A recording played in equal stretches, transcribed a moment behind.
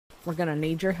We're gonna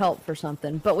need your help for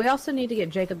something. But we also need to get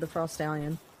Jacob the Frost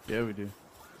Stallion. Yeah, we do.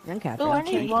 And Catherine. Oh, I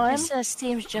need one. This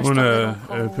seems just I want a little to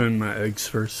cold. open my eggs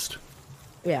first.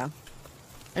 Yeah.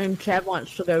 And Chad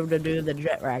wants to go to do the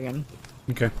jet wagon.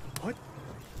 Okay. What?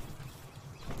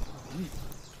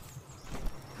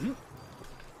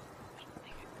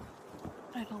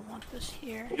 I don't want this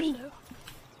here, so... Can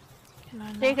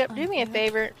I not Jacob, do me a undo it?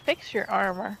 favor. Fix your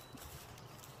armor.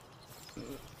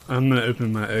 I'm gonna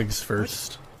open my eggs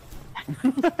first.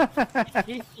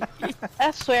 I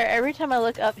swear, every time I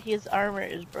look up, his armor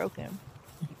is broken.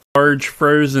 Large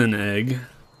frozen egg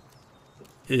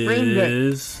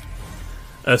is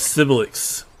a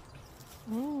Sibilix.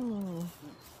 Ooh.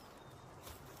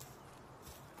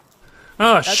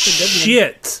 Oh, That's a good one.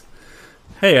 shit!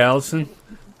 Hey, Allison.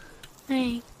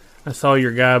 Hey. I saw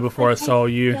your guy before I saw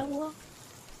you. Yellow.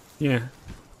 Yeah.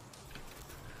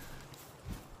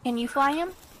 Can you fly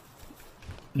him?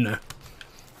 No.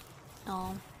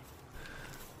 Oh.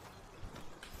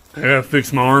 I gotta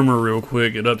fix my armor real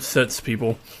quick. It upsets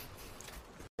people.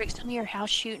 Breaks into your house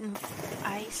shooting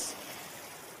ice.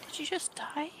 Did you just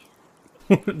die?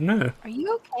 No. Are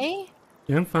you okay?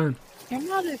 Yeah, I'm fine. You're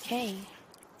not okay.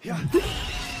 Yeah.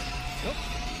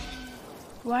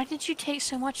 Why did you take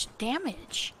so much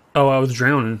damage? Oh, I was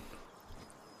drowning.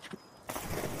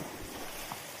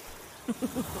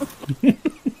 Yeah.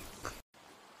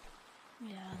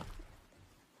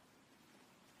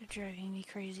 You're driving me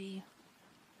crazy.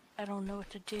 I don't know what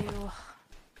to do.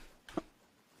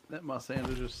 That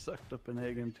Mossando just sucked up an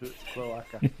egg into its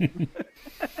cloaca.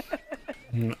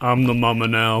 I'm the mama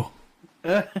now.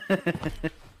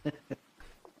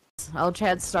 Oh,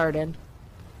 Chad started.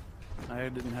 I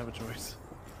didn't have a choice.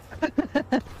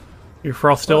 Your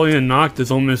Frostellian Noct is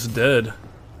almost dead.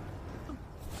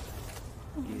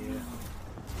 Yeah.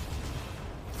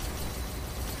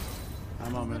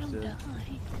 I'm almost dead.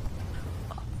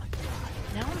 Oh my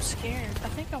god. Now I'm scared. I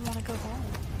think I want to go home.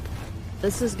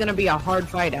 This is gonna be a hard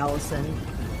fight, Allison.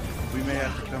 We may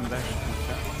have to come back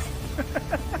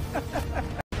and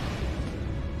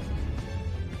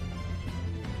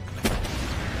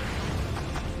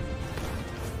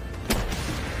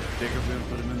Jacob gonna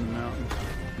put him in the mountain.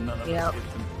 None of Yep. us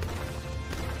get them.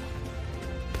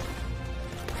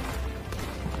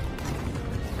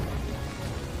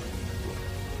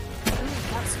 Ooh,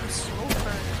 got some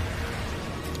sulfur.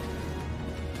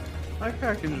 I think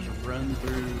I can just run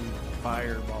through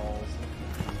fireballs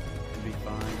and be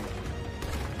fine.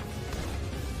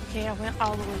 Okay, I went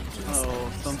all the way to the Oh, side,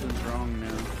 so- something's wrong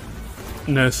now.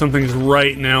 No, something's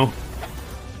right now.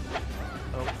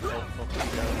 Oh,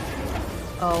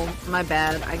 Oh, my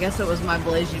bad. I guess it was my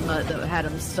blazing mutt that had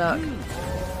him stuck.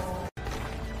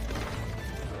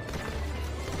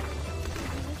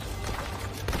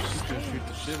 Just gonna shoot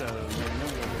the shit out of him.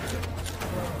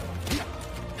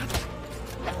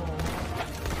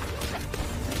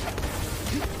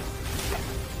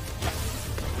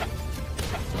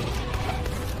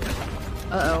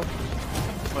 Uh-oh.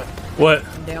 What?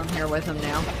 I'm down here with him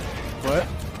now. What?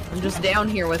 I'm just down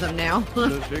here with him now.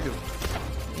 So Jacob.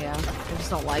 Yeah, I just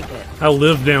don't like it. I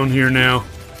live down here now.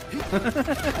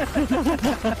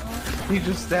 He's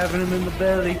just stabbing him in the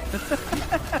belly. That's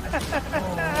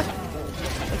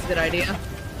a good idea.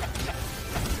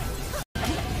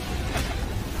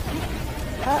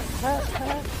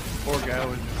 Poor guy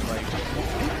was just like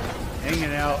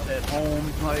hanging out at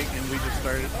home, like, and we just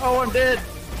started. Oh, I'm dead.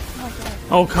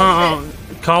 Oh,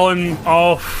 call him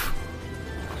off.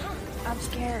 I'm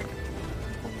scared.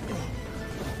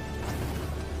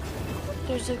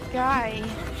 There's a guy.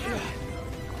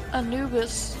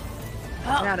 Anubis.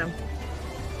 Oh. Got him.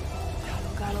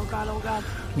 Oh god, oh god, oh god.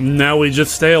 Now we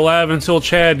just stay alive until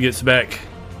Chad gets back.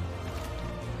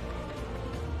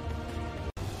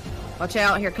 Watch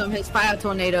out, here come his fire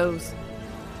tornadoes.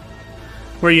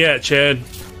 Where you at, Chad?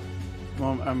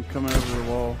 Mom, I'm coming over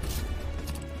the wall.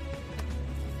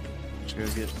 Just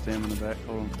gotta get stamina back.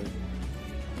 Hold on a second.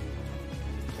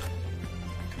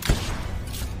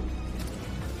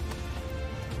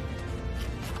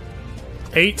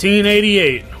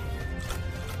 $18.88.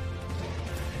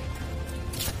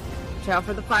 Watch out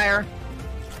for the fire.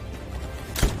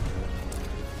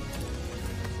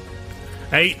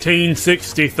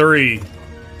 1863.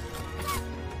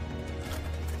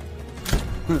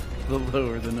 The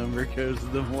lower the number goes,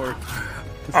 the more.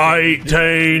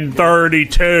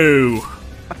 1832.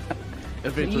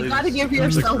 Eventually, You gotta just give the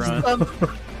yourself grunt. some.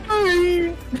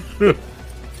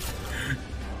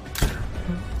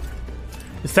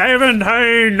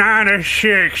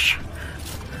 1796.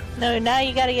 No, now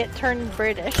you gotta get turned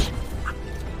British.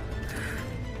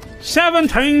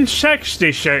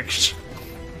 1766.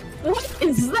 What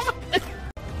is that?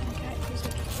 Okay, who's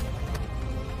okay?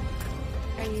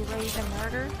 Are you ready to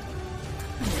murder?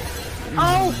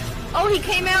 Oh! Oh, he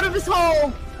came out of his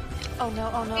hole! Oh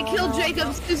no, oh no. He oh, killed no,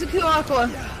 Jacob's Suzaku Aqua.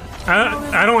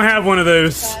 I don't have one of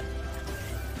those. Bad.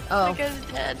 Oh. My guy's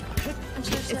dead. I'm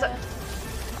so sad.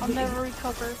 I'll never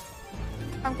recover.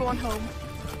 I'm going home.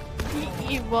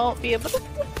 You won't be able to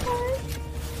get home.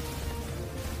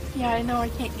 Yeah, I know I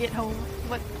can't get home.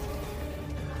 What?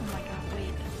 Oh my god,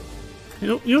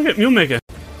 wait. You'll make it.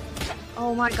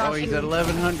 Oh my gosh. Oh, he's at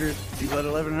 1100. He's at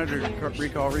 1100.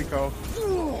 Recall.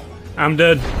 I'm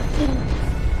dead.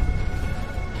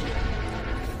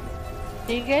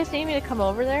 Do you guys need me to come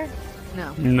over there?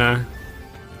 No. Nah.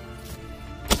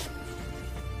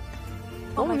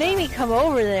 What made me come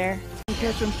over there?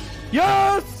 Catch him.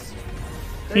 Yes!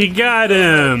 He got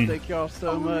him. Thank y'all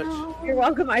so much. You're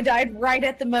welcome. I died right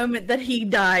at the moment that he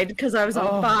died because I was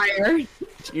on fire.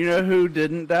 You know who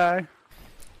didn't die?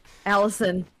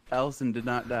 Allison. Allison did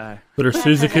not die. But her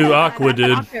Suzaku Aqua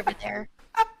did. Over there.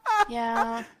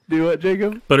 Yeah. Do what,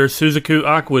 Jacob? But her Suzaku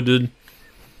Aqua did.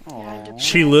 Aww.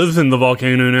 She lives in the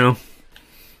volcano now.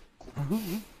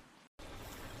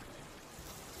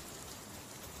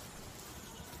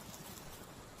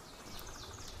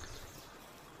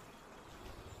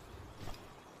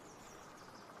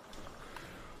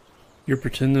 You're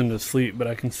pretending to sleep, but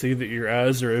I can see that your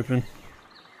eyes are open.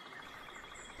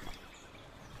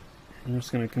 I'm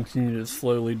just gonna continue to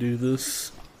slowly do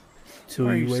this till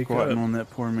Why are you you wake squatting up. on that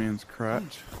poor man's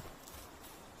crotch?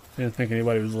 I didn't think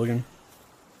anybody was looking.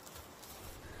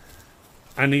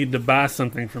 I need to buy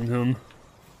something from him.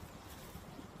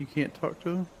 You can't talk to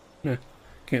him? No,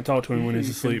 can't talk to him when he's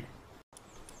You can-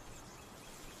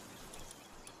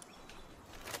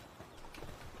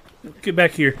 asleep. Get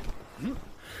back here.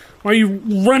 Why are you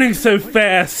running so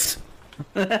fast?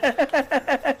 He's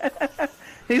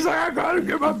like, I gotta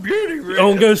get my beauty rest.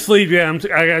 Don't go sleep. Yeah, I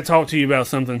gotta talk to you about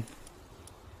something.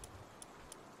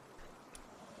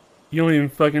 You don't even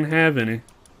fucking have any.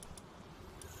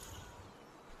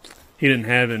 He didn't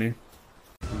have any.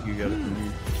 You got it from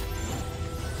here.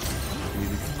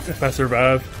 If I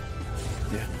survive.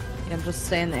 Yeah, just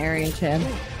stay in the area, Chad.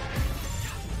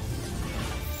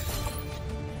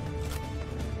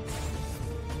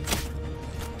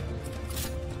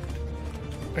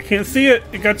 I can't see it.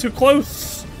 It got too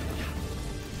close.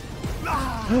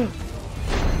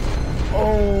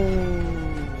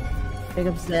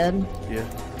 Jacob's dead. Yeah.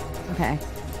 Okay.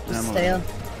 I'm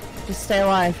Just stay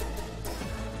alive.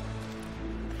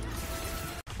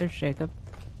 There's Jacob.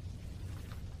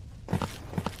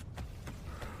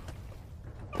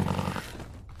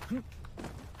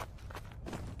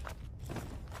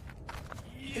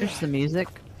 There's the music.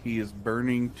 He is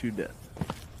burning to death.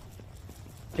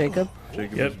 Jacob.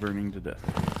 Jacob Yep. is burning to death.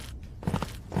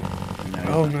 And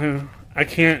now Oh no. I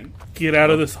can't get out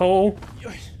of this hole.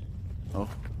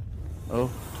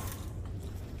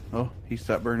 Oh, he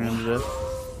stopped burning to death.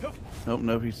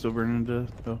 Nope, he's still burning to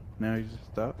death. Oh, now he's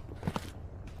stopped.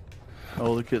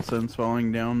 Oh, the kitsun's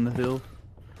falling down the hill.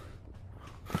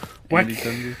 What? Andy's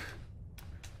hungry.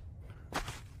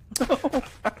 Oh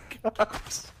my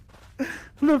gosh.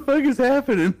 What the fuck is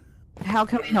happening? How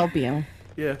can we help you?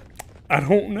 Yeah. I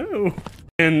don't know.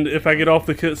 And if I get off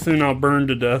the kitsune, I'll burn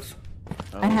to death.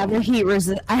 I have a heat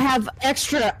resist. I have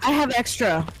extra.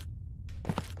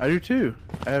 I do too.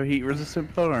 I have heat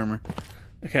resistant plate armor.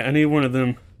 Okay, I need one of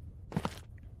them.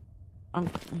 I'm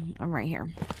right here.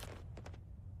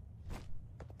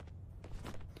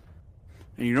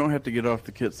 And you don't have to get off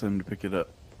the kitsune to pick it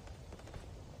up.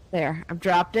 There. I've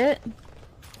dropped it.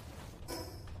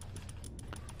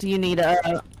 Do you need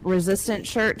a resistant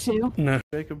shirt too? No.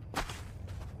 Jacob.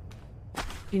 Do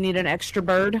you need an extra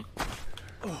bird?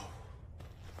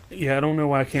 Yeah, I don't know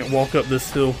why I can't walk up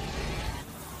this hill.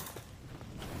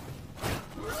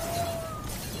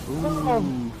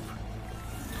 Ooh.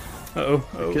 Uh-oh.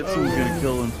 The kitsune's gonna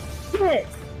kill him. Shit.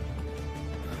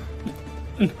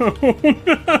 No.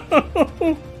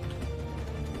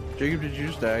 Jacob, did you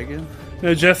just die again?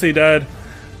 No, Jessie died.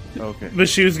 Okay. But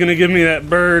she was gonna give me that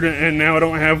bird, and now I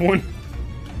don't have one.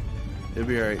 It'll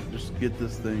be alright. Just get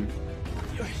this thing.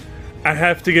 I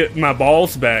have to get my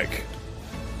balls back.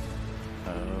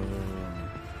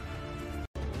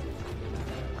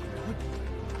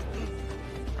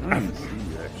 I don't even see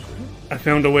you, actually. I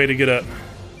found a way to get up.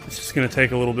 It's just gonna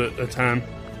take a little bit of time.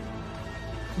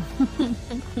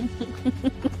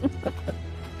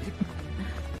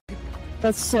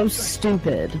 That's so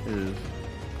stupid. It is.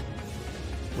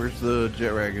 Where's the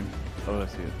jet wagon? Oh, I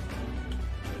see it.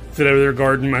 Is it over there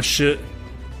guarding my shit?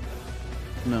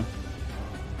 No.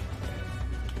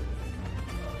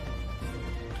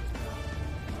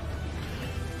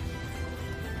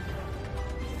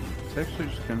 It's actually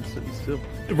just kind of sitting still.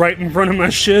 Right in front of my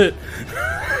shit.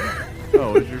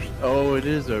 Oh, is yours? Oh, it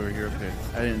is over here. Okay,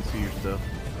 I didn't see your stuff.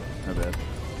 My bad.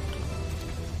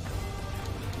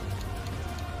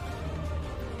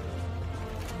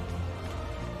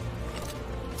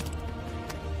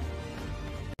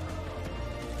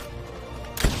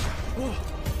 Oh.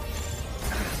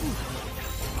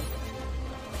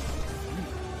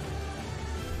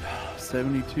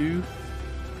 72.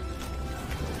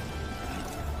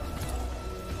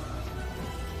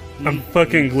 I'm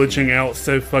fucking glitching out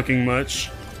so fucking much.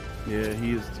 Yeah,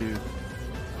 he is too.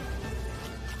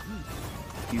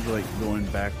 He's like going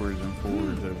backwards and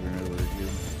forwards over and over again.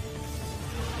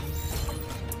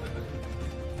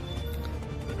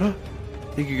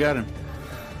 I think you got him.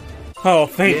 Oh,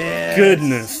 thank Yes.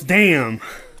 goodness. Damn.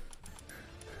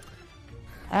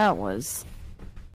 That was